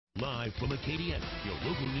Live from Acadiana, your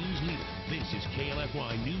local news leader, this is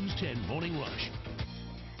KLFY News 10 Morning Rush.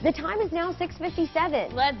 The time is now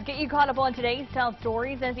 6:57. Let's get you caught up on today's top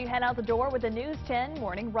stories as you head out the door with the News 10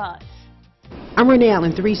 Morning Rush. I'm Renee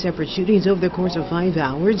Allen. 3 separate shootings over the course of 5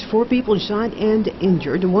 hours. 4 people shot and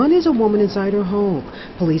injured. One is a woman inside her home.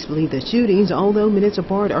 Police believe the shootings, although minutes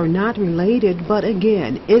apart, are not related. But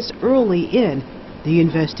again, it's early in the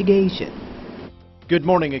investigation. Good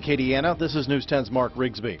morning, Acadiana. This is News 10's Mark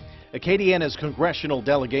Rigsby. Acadiana's congressional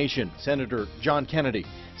delegation, Senator John Kennedy,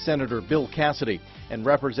 Senator Bill Cassidy, and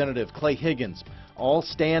Representative Clay Higgins all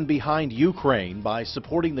stand behind Ukraine by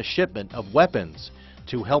supporting the shipment of weapons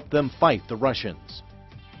to help them fight the Russians.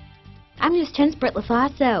 I'm News 10's Britt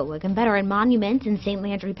LaFaso. A Confederate monument in St.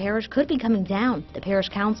 Landry Parish could be coming down. The parish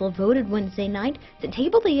council voted Wednesday night to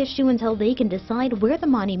table the issue until they can decide where the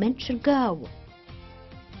monument should go.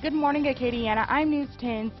 Good morning, Acadiana. I'm News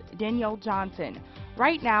 10's Danielle Johnson.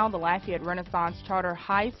 Right now, the Lafayette Renaissance Charter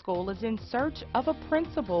High School is in search of a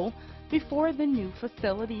principal before the new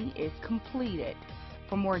facility is completed.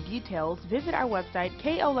 For more details, visit our website,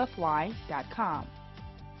 klfy.com.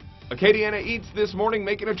 Acadiana Eats this morning,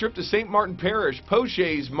 making a trip to St. Martin Parish,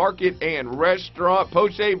 Poche's Market and Restaurant,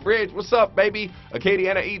 Poche Bridge. What's up, baby?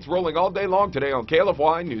 Acadiana Eats rolling all day long today on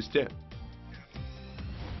KLFY News 10.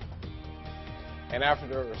 And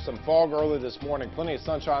after some fog early this morning, plenty of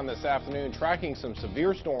sunshine this afternoon, tracking some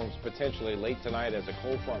severe storms potentially late tonight as a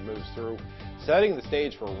cold front moves through, setting the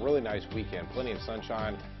stage for a really nice weekend. Plenty of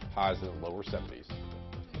sunshine, highs in the lower 70s.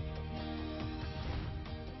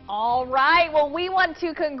 All right, well, we want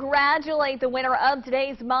to congratulate the winner of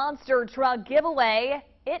today's Monster Truck giveaway.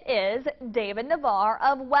 It is David Navarre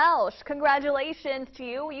of Welsh. Congratulations to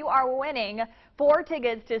you. You are winning 4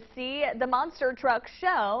 tickets to see the Monster Truck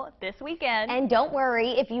show this weekend. And don't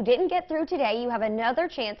worry, if you didn't get through today, you have another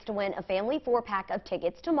chance to win a family 4-pack of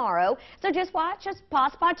tickets tomorrow. So just watch us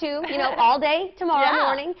Passepartout, all day tomorrow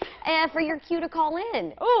morning for your cue to call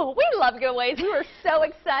in. Oh, we love giveaways. We were so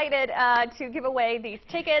excited to give away these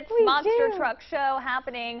tickets. Monster Truck show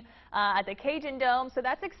happening at the Cajun Dome, so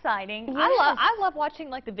that's exciting. Yes. I love watching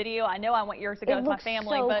the video. I know I want years to go with my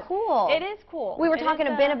family, so but cool. It is cool. We were talking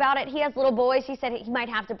to Ben about it. He has little boys. He said he might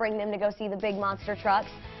have to bring them to go see the big monster trucks.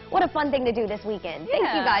 What a fun thing to do this weekend. Yeah.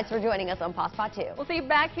 Thank you guys for joining us on Passepartout. We'll see you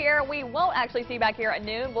back here. We won't actually see you back here at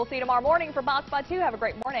noon. We'll see you tomorrow morning for Passepartout. Have a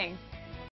great morning.